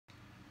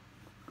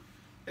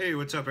Hey,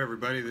 what's up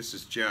everybody? This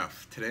is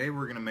Jeff. Today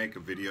we're going to make a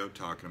video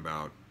talking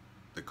about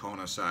the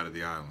Kona side of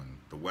the island,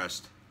 the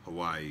West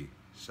Hawaii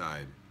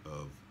side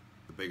of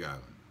the Big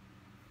Island.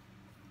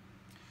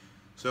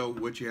 So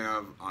what you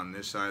have on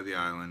this side of the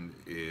island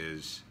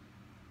is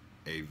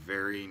a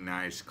very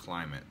nice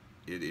climate.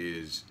 It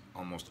is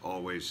almost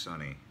always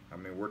sunny. I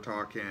mean, we're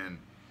talking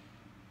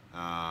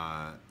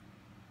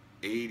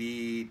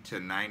 80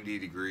 to 90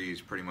 degrees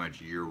pretty much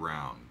year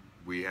round.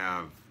 We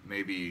have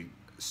maybe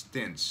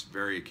stints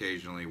very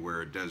occasionally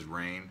where it does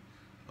rain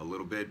a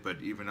little bit, but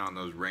even on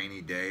those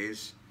rainy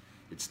days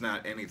it's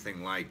not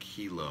anything like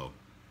Hilo.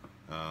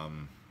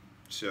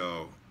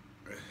 So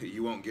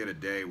you won't get a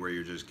day where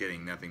you're just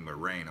getting nothing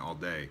but rain all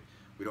day.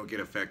 We don't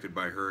get affected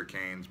by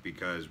hurricanes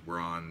because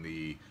we're on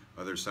the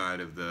other side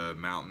of the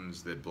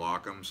mountains that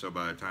block them, so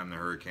by the time the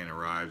hurricane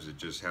arrives it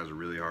just has a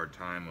really hard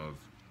time of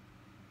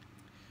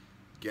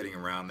getting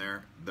around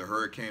there. The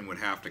hurricane would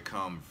have to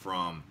come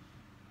from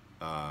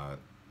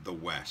the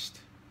west,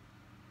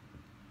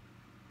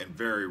 and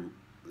very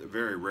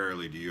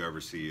rarely do you ever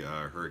see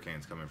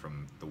hurricanes coming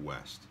from the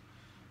west.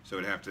 So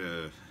it'd have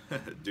to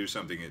do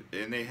something,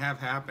 and they have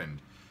happened,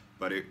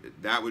 but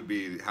that would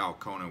be how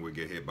Kona would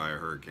get hit by a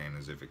hurricane,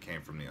 as if it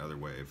came from the other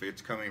way. If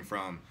it's coming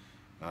from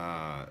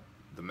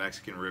the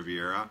Mexican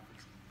Riviera,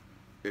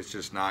 it's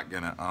just not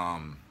gonna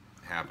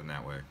happen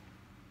that way.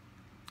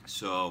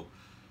 So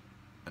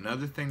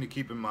another thing to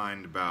keep in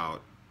mind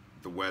about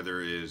the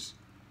weather is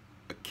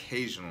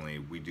occasionally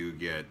we do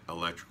get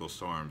electrical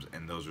storms,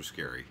 and those are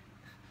scary.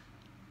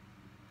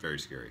 Very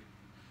scary.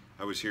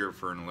 I was here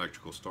for an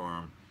electrical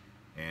storm,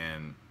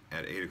 and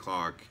at 8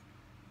 o'clock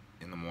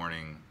in the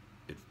morning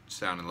it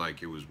sounded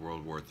like it was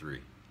World War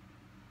III.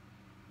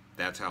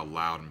 That's how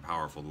loud and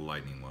powerful the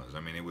lightning was. I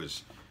mean, it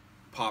was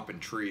popping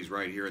trees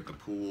right here at the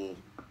pool.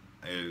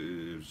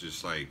 It was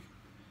just like,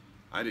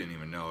 I didn't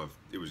even know if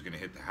it was going to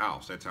hit the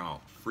house. That's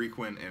how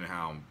frequent and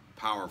how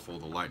powerful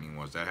the lightning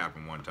was. That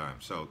happened one time.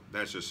 So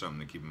that's just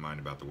something to keep in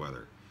mind about the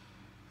weather.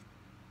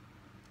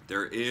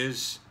 There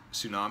is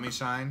tsunami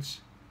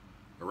signs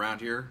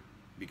around here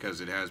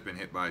because it has been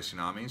hit by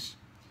tsunamis,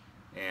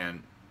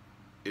 and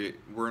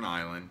we're an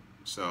island,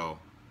 so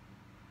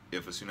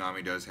if a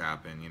tsunami does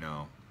happen, you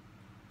know,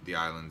 the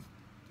island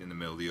in the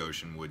middle of the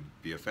ocean would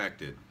be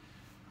affected.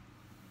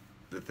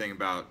 The thing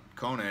about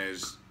Kona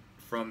is,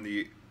 from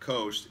the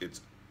coast it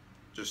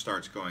just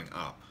starts going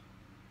up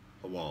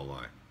a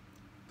walleye,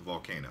 the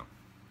volcano.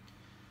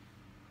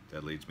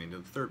 That leads me to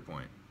the third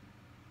point.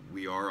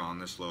 We are on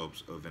the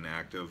slopes of an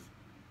active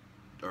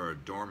or a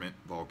dormant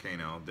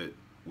volcano that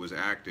was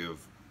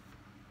active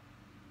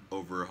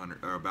over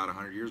about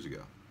 100 years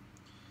ago.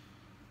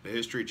 The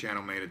History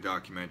Channel made a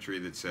documentary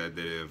that said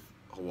that if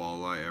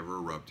Hawaii ever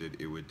erupted,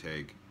 it would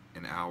take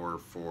an hour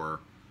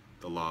for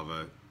the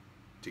lava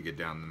to get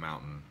down the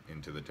mountain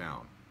into the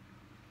town.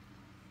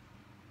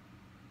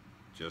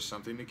 Just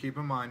something to keep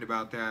in mind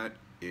about that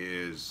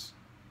is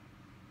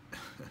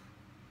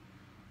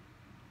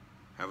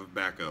have a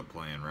backup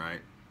plan, right?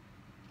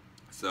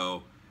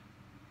 So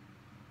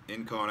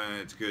in Kona,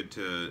 it's good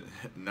to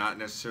not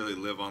necessarily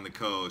live on the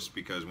coast,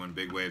 because when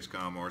big waves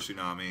come or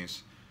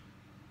tsunamis,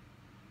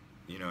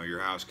 you know, your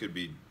house could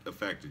be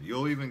affected.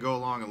 You'll even go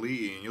along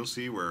Ali'i and you'll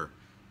see where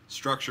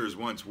structures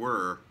once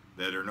were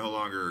that are no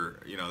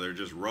longer, you know, they're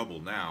just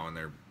rubble now, and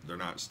they're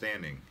not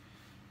standing.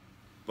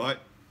 But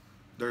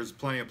there's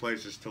plenty of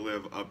places to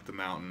live up the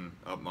mountain,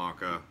 up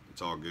Maka.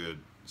 It's all good.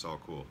 It's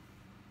all cool.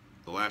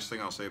 The last thing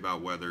I'll say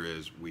about weather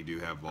is we do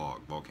have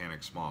VOG,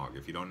 volcanic smog.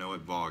 If you don't know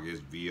what VOG is,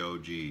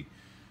 VOG,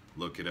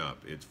 look it up.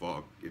 It's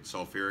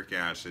sulfuric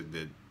acid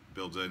that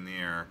builds in the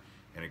air,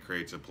 and it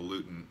creates a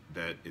pollutant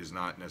that is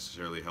not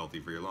necessarily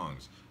healthy for your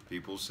lungs.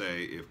 People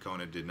say if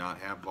Kona did not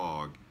have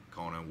VOG,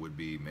 Kona would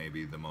be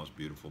maybe the most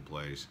beautiful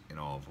place in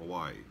all of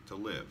Hawaii to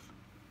live.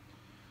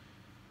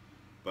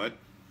 But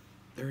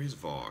there is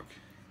VOG,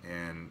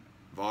 and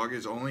VOG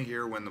is only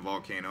here when the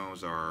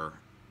volcanoes are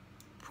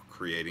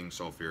creating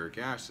sulfuric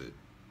acid.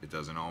 It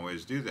doesn't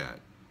always do that.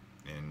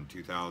 In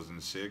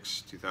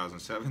 2006,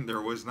 2007,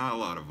 there was not a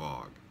lot of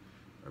VOG.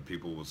 Or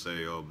people will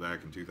say, oh,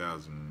 back in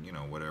 2000, you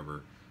know,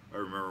 whatever. I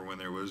remember when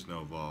there was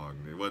no VOG.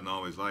 It wasn't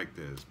always like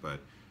this, but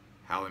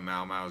Howling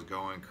Mau Mau is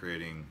going,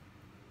 creating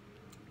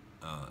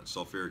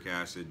sulfuric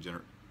acid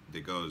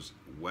that goes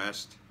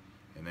west,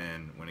 and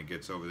then when it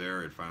gets over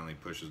there, it finally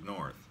pushes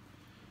north.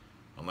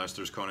 Unless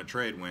there's Kona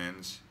trade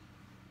winds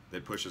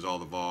that pushes all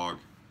the VOG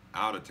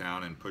out of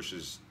town and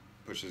pushes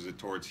it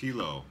towards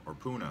Hilo or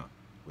Puna,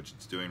 which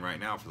it's doing right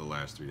now for the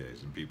last 3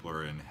 days, and people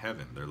are in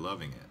heaven. They're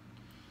loving it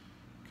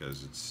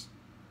because it's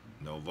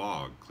no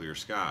VOG, clear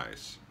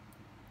skies.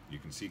 You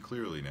can see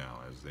clearly now,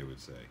 as they would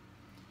say.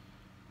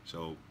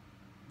 So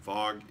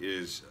VOG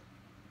is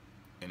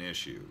an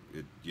issue.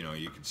 You know,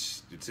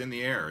 it's in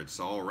the air. It's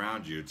all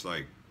around you. It's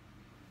like,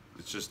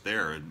 it's just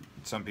there. And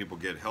some people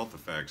get health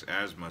effects,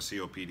 asthma,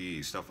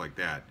 COPD, stuff like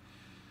that.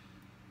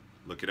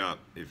 Look it up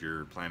if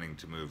you're planning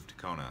to move to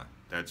Kona.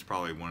 That's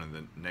probably one of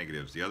the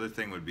negatives. The other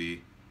thing would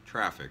be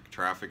traffic.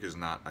 Traffic is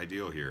not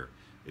ideal here.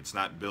 It's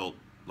not built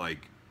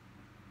like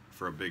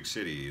for a big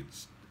city.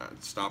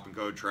 stop and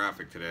go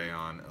traffic today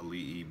on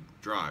Ali'i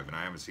Drive, and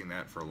I haven't seen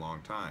that for a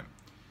long time.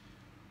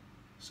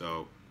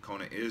 So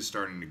Kona is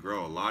starting to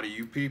grow. A lot of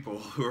you people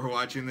who are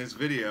watching this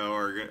video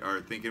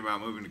are thinking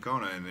about moving to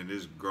Kona, and it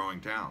is a growing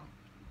town.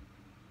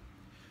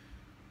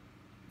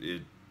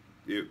 It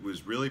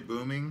was really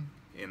booming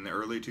in the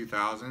early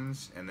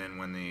 2000s, and then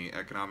when the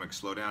economic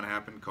slowdown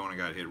happened, Kona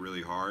got hit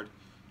really hard.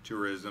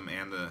 Tourism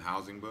and the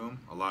housing boom.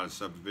 A lot of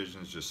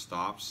subdivisions just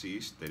stopped,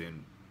 ceased. They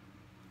didn't,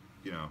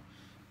 you know,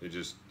 they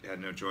just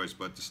had no choice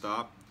but to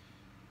stop.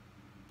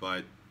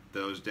 But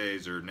those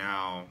days are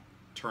now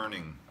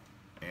turning,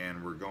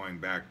 and we're going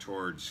back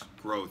towards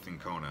growth in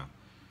Kona.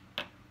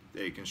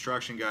 A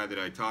construction guy that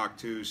I talked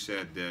to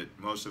said that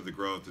most of the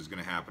growth is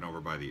going to happen over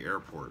by the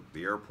airport.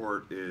 The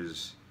airport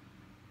is,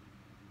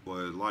 well,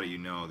 a lot of you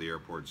know, the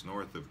airport's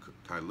north of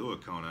Kailua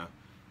Kona,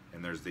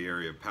 and there's the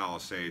area of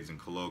Palisades and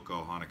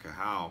Koloko,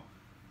 Hanakahau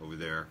over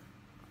there.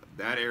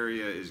 That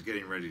area is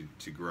getting ready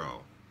to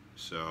grow.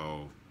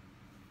 So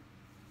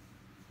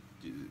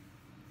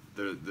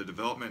the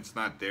development's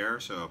not there,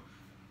 so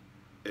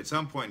at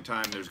some point in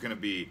time there's going to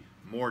be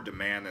more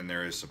demand than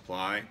there is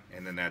supply,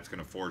 and then that's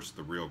going to force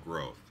the real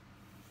growth.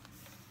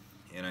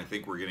 And I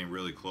think we're getting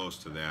really close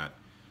to that,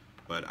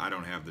 but I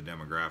don't have the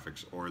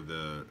demographics or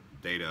the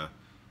data,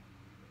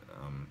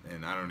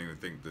 and I don't even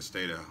think the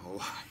state of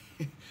Hawaii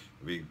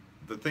I mean,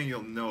 the thing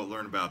you'll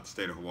learn about the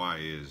state of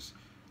Hawaii is,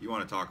 you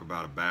want to talk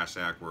about a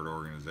bass-backward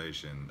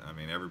organization. I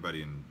mean,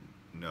 everybody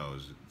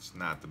knows it's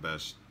not the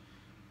best.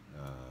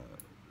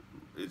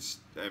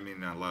 I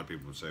mean, a lot of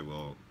people would say,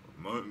 well,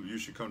 you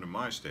should come to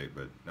my state,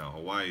 but no,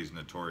 Hawaii is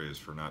notorious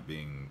for not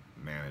being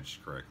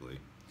managed correctly.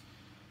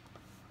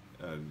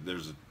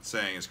 There's a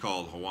saying, it's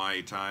called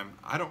Hawaii time.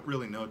 I don't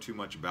really know too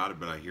much about it,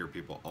 but I hear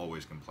people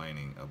always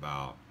complaining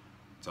about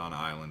it's on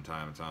island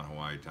time, it's on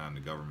Hawaii time, the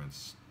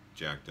government's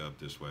jacked up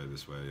this way.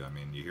 I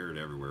mean, you hear it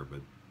everywhere, but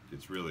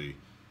it's really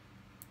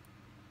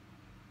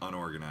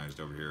unorganized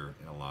over here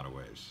in a lot of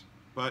ways.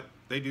 But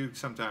they do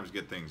sometimes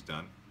get things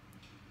done.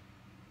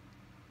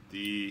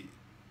 The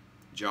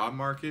job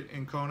market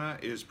in Kona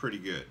is pretty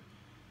good.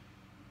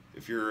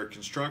 If you're a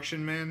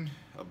construction man,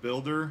 a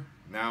builder,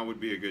 now would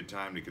be a good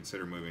time to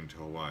consider moving to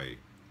Hawaii.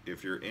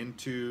 If you're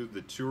into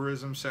the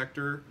tourism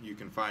sector, you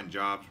can find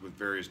jobs with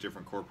various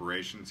different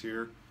corporations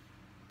here.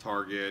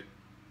 Target,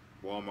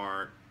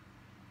 Walmart,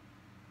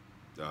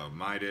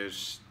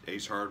 Midas,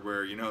 Ace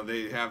Hardware, you know,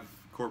 they have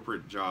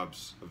corporate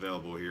jobs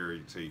available here,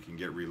 so you can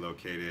get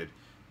relocated,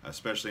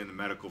 especially in the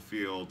medical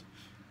field.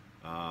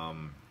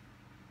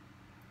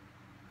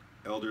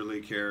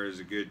 Elderly care is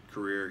a good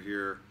career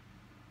here.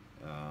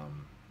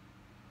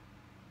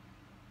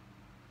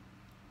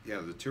 Yeah,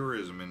 the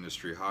tourism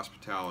industry,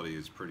 hospitality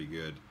is pretty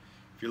good.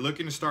 If you're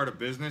looking to start a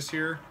business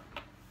here,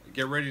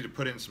 get ready to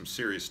put in some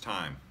serious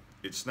time.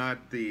 It's not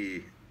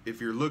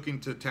if you're looking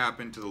to tap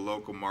into the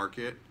local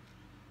market,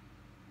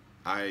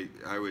 I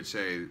would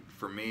say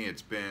for me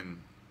it's been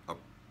a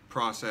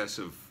process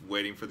of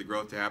waiting for the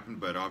growth to happen,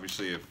 but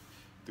obviously if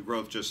the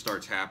growth just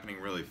starts happening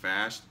really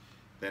fast,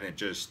 then it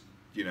just,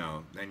 you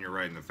know, then you're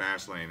right in the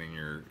fast lane and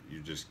you're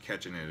just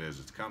catching it as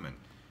it's coming.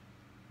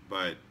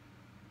 But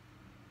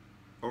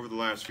over the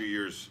last few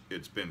years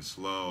it's been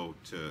slow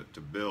to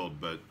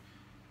build, but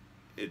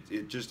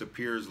it just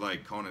appears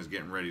like Kona's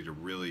getting ready to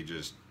really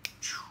just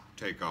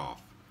take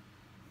off,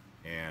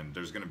 and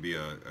there's going to be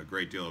a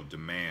great deal of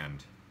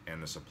demand,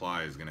 and the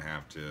supply is going to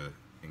have to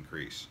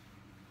increase.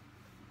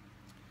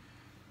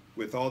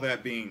 With all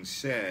that being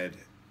said,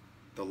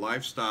 the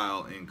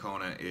lifestyle in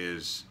Kona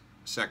is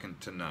second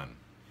to none.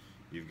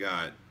 You've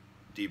got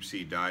deep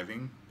sea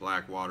diving,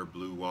 black water,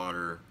 blue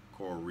water,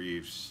 coral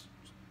reefs,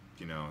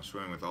 you know,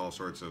 swimming with all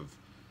sorts of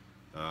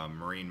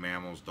marine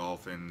mammals,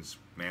 dolphins,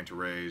 manta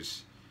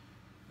rays,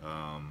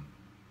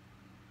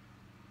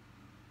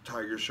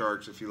 tiger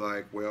sharks if you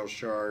like, whale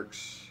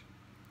sharks,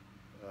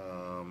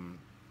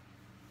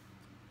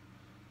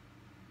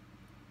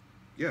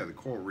 yeah, the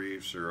coral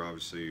reefs are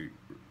obviously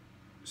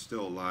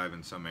still alive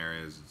in some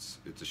areas.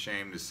 It's a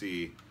shame to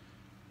see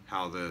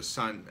how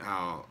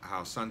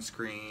how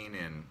sunscreen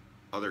and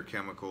other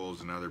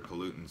chemicals and other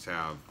pollutants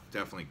have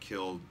definitely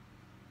killed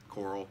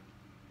coral,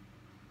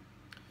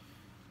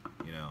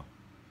 you know.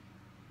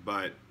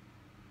 But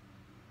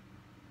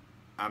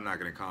I'm not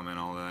going to comment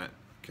on all that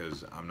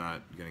because I'm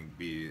not going to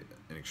be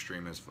an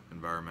extremist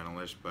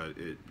environmentalist, but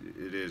it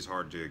is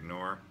hard to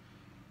ignore.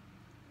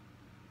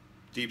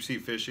 Deep sea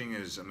fishing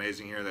is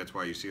amazing here. That's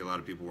why you see a lot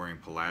of people wearing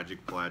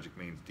pelagic. Pelagic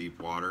means deep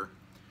water.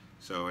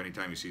 So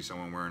anytime you see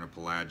someone wearing a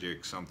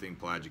pelagic something,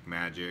 pelagic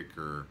magic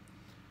or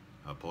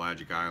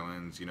pelagic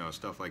islands, you know,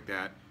 stuff like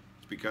that,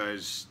 it's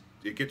because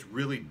it gets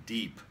really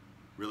deep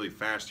really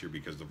fast here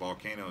because the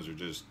volcanoes are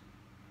just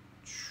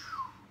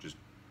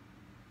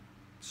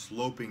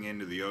sloping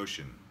into the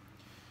ocean.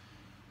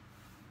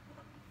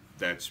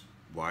 That's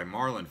why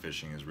marlin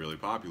fishing is really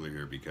popular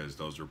here, because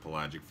those are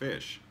pelagic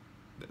fish.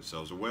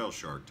 So is a whale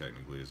shark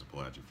technically is a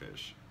pelagic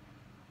fish.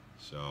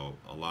 So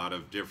a lot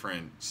of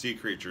different sea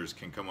creatures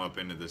can come up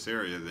into this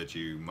area that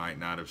you might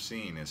not have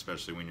seen,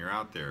 especially when you're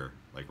out there.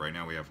 Like right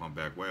now we have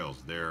humpback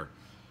whales. They're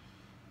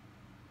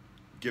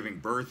giving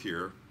birth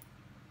here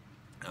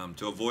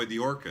to avoid the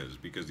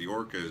orcas, because the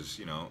orcas,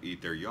 you know,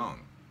 eat their young.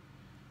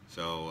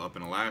 So up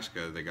in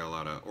Alaska, they got a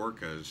lot of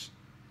orcas,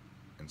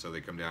 and so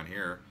they come down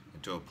here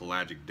into a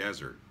pelagic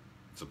desert.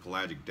 It's a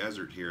pelagic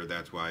desert here.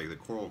 That's why the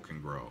coral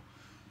can grow.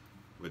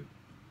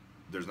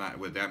 There's not,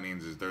 what that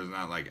means is there's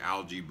not like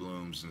algae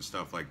blooms and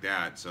stuff like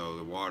that. So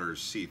the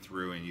waters see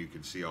through, and you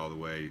can see all the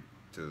way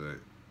to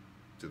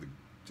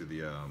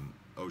the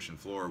ocean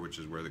floor, which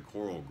is where the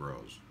coral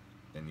grows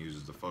and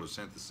uses the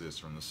photosynthesis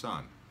from the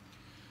sun.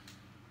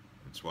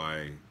 That's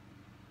why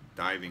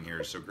diving here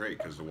is so great,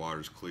 because the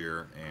water's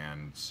clear,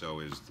 and so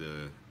is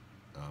the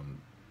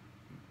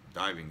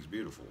diving's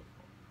beautiful,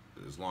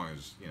 as long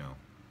as, you know,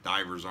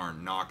 divers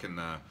aren't knocking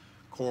the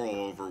coral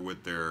over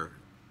with their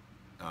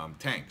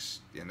tanks.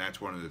 And that's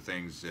one of the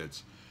things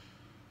that's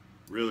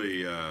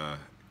really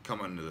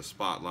come into the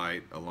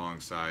spotlight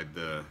alongside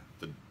the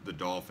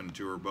dolphin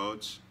tour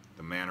boats,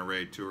 the manta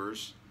ray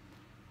tours,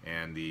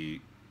 and the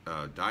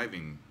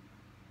diving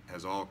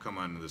has all come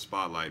under the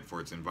spotlight for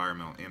its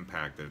environmental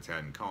impact that it's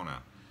had in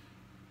Kona.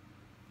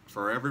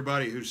 For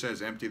everybody who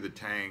says empty the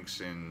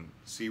tanks in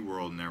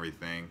SeaWorld and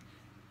everything,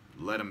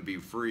 let them be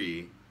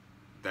free,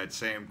 that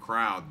same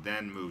crowd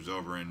then moves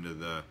over into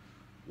the,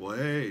 well,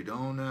 hey,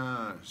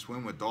 don't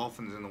swim with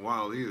dolphins in the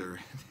wild either.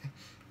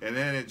 And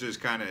then it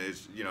just kind of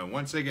is, you know,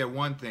 once they get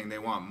one thing, they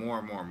want more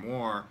and more and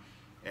more.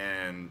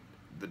 And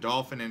the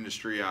dolphin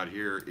industry out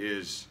here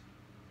is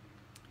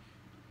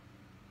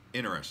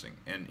interesting.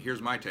 And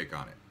here's my take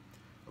on it.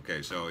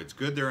 Okay, so it's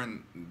good they're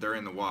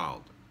in the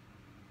wild.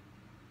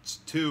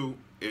 Two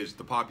is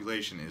the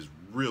population is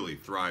really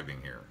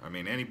thriving here. I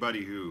mean,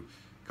 anybody who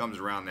comes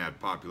around that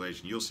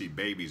population, you'll see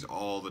babies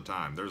all the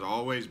time. There's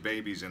always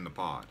babies in the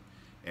pod.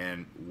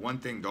 And one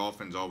thing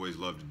dolphins always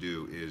love to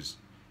do is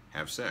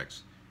have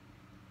sex.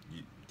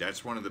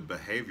 That's one of the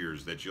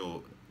behaviors that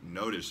you'll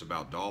notice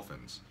about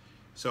dolphins.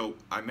 So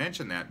I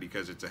mention that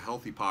because it's a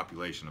healthy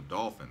population of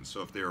dolphins.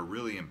 So if they're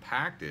really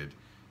impacted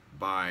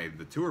by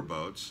the tour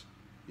boats,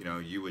 you know,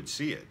 you would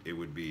see it. It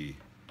would be,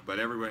 but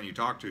everyone you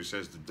talk to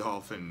says the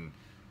dolphin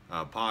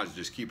pods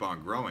just keep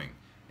on growing.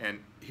 And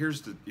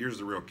here's the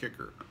real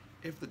kicker.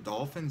 If the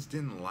dolphins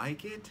didn't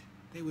like it,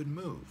 they would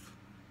move.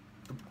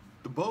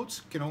 The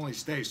boats can only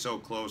stay so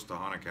close to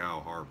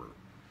Hanakau Harbor.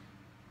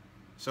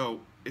 So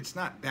it's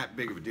not that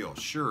big of a deal.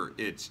 Sure,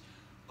 it's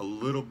a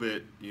little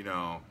bit, you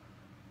know,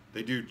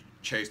 they do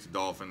chase the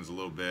dolphins a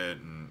little bit,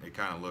 and it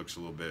kind of looks a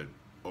little bit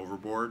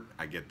overboard.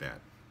 I get that.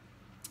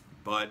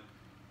 But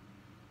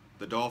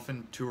the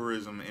dolphin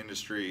tourism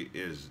industry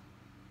is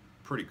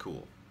pretty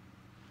cool.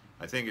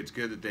 I think it's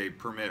good that they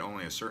permit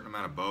only a certain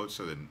amount of boats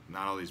so that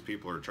not all these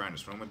people are trying to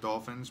swim with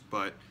dolphins,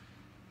 but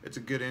it's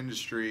a good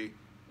industry,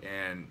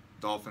 and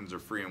dolphins are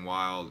free and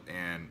wild,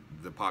 and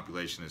the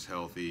population is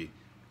healthy.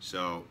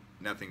 So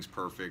nothing's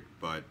perfect,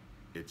 but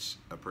it's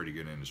a pretty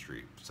good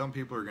industry. Some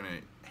people are going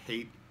to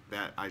hate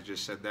that I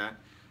just said that,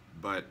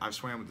 but I've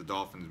swam with the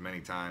dolphins many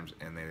times,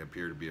 and they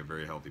appear to be a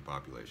very healthy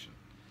population.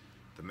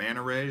 The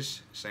manta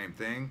rays, same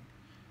thing.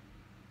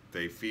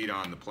 They feed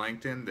on the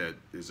plankton that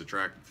is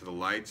attracted to the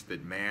lights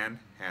that man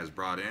has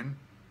brought in.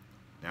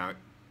 Now,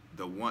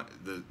 the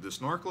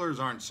snorkelers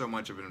aren't so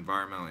much of an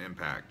environmental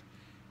impact.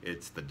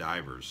 It's the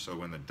divers. So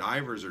when the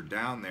divers are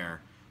down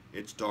there,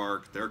 it's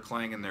dark. They're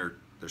clanging their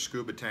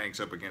scuba tanks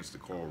up against the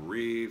coral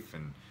reef,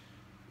 and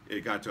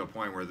it got to a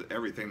point where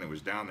everything that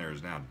was down there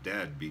is now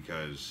dead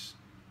because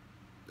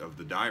of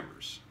the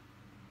divers.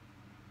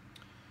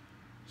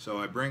 So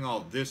I bring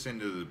all this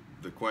into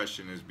the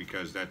question is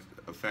because that's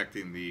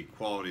affecting the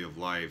quality of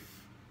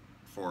life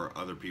for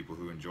other people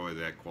who enjoy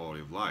that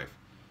quality of life.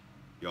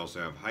 You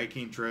also have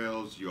hiking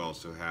trails, you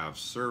also have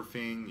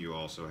surfing, you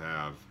also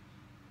have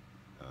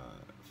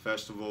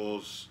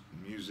festivals,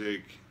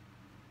 music,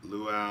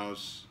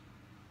 luau's,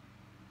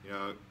 you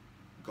know,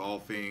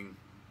 golfing,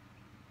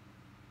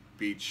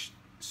 beach,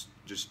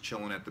 just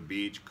chilling at the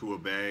beach, Kua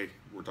Bay.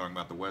 We're talking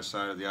about the west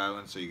side of the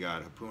island, so you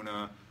got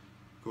Hapuna,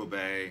 Kua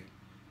Bay,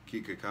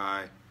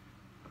 Kikakai,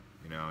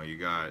 you know, you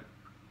got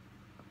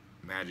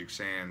Magic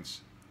Sands.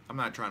 I'm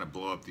not trying to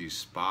blow up these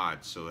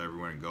spots so that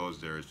everyone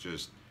goes there. It's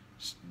just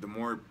the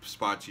more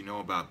spots you know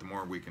about, the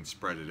more we can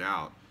spread it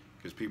out,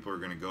 because people are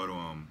going to go to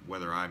them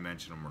whether I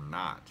mention them or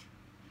not.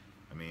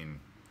 I mean,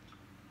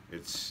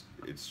 it's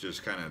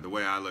just kind of the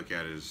way I look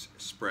at it is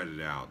spread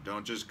it out.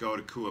 Don't just go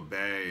to Kua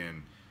Bay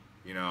and,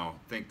 you know,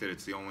 think that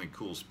it's the only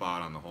cool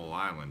spot on the whole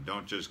island.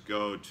 Don't just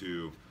go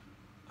to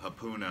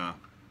Hapuna.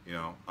 You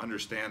know,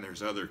 understand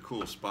there's other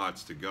cool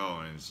spots to go,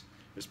 and it's,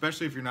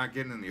 especially if you're not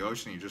getting in the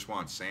ocean, you just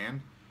want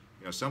sand.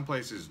 You know, some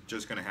places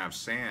just going to have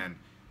sand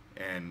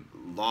and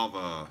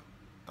lava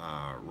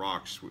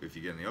rocks if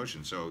you get in the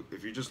ocean. So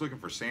if you're just looking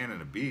for sand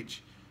and a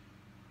beach,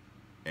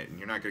 and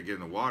you're not going to get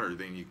in the water,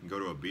 then you can go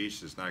to a beach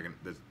that's not going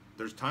to.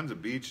 There's tons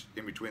of beach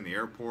in between the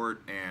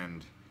airport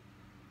and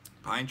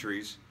pine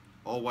trees,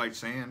 all white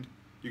sand.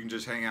 You can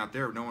just hang out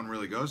there. No one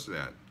really goes to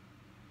that.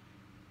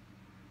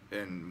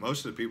 And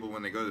most of the people,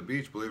 when they go to the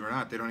beach, believe it or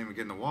not, they don't even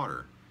get in the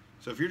water.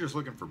 So if you're just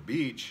looking for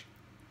beach,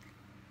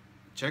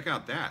 check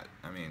out that.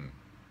 I mean,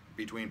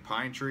 between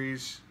pine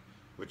trees,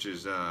 which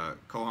is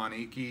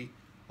Kohaniki,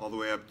 all the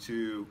way up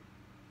to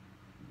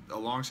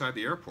alongside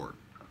the airport.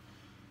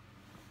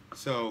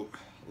 So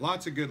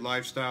lots of good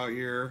lifestyle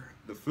here.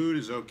 The food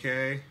is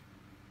okay.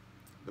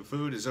 The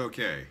food is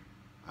okay.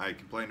 I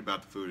complained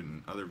about the food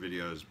in other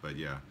videos, but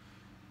yeah.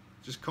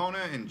 Just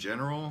Kona in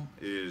general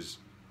is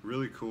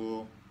really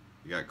cool.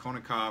 You got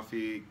Kona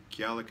Coffee,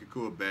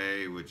 Kealakekua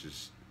Bay, which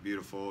is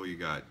beautiful. You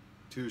got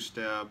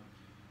two-step.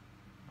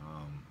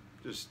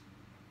 Just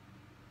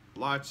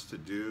lots to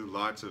do,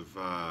 lots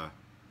of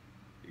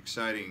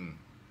exciting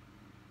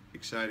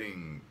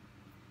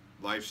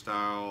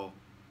lifestyle,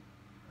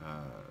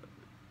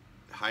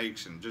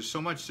 hikes, and just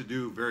so much to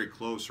do very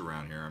close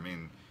around here. I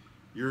mean,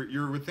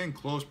 you're within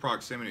close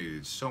proximity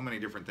to so many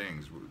different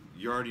things.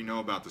 You already know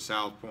about the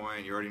South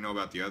Point, you already know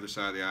about the other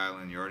side of the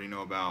island, you already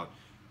know about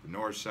the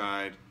north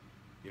side.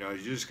 You know,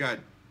 you just got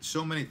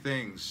so many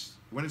things.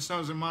 When it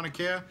snows in Mauna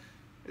Kea,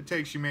 it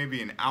takes you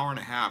maybe an hour and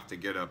a half to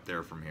get up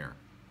there from here.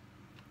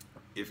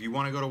 If you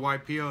want to go to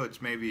Waipio,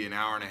 it's maybe an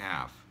hour and a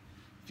half.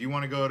 If you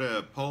want to go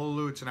to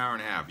Pololu, it's an hour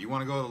and a half. You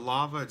want to go to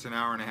Lava, it's an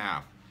hour and a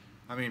half.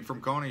 I mean,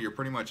 from Kona, you're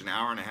pretty much an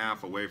hour and a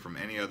half away from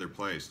any other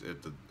place.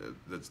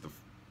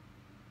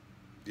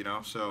 You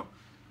know, so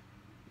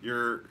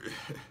you're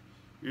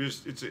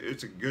just,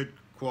 it's a good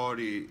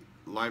quality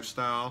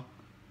lifestyle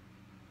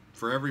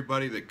for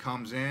everybody that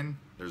comes in.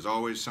 There's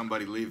always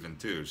somebody leaving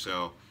too.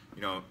 So,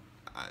 you know,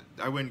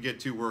 I wouldn't get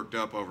too worked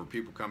up over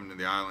people coming to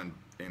the island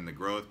and the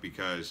growth,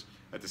 because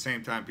at the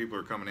same time people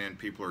are coming in,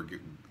 people are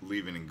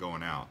leaving and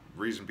going out.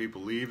 The reason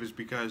people leave is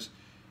because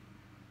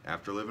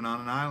after living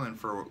on an island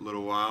for a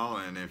little while,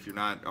 and if you're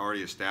not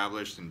already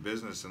established in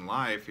business and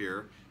life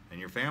here, and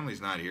your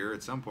family's not here,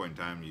 at some point in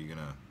time you're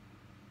gonna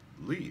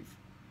leave.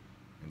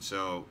 And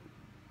so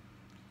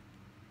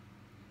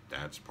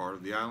that's part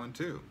of the island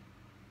too.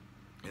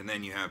 And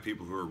then you have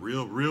people who are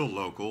real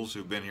locals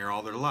who've been here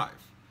all their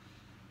life.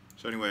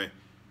 So anyway,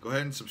 go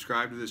ahead and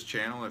subscribe to this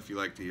channel if you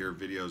like to hear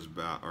videos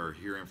about or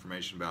hear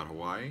information about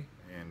Hawaii,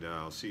 and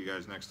I'll see you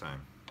guys next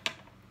time.